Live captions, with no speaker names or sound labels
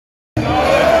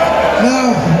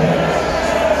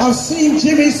I've seen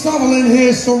Jimmy Saville in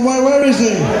here somewhere. Where is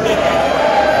he?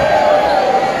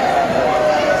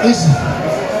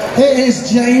 Here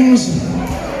is James.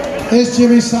 Here's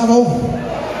Jimmy Saville.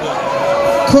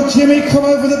 Could Jimmy come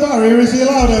over the barrier? Is he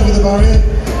allowed over the barrier?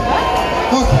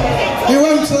 Oh, he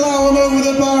won't allow him over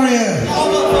the barrier.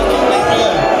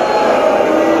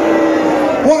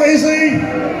 What is he?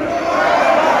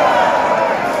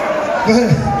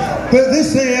 But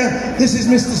this here, this is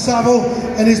Mr. Saville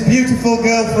and his beautiful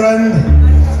girlfriend,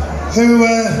 who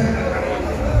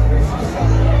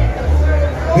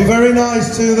be very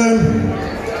nice to them.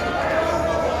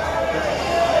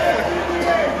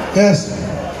 Yes,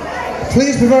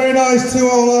 please be very nice to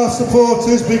all our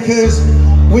supporters because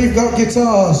we've got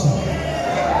guitars.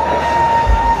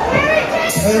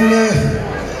 And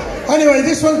anyway,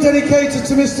 this one's dedicated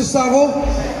to Mr. Saville.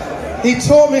 He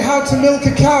taught me how to milk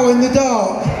a cow in the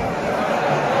dark.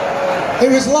 It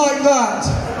was like that,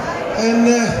 and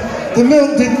the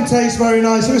milk didn't taste very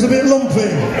nice, it was a bit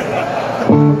lumpy.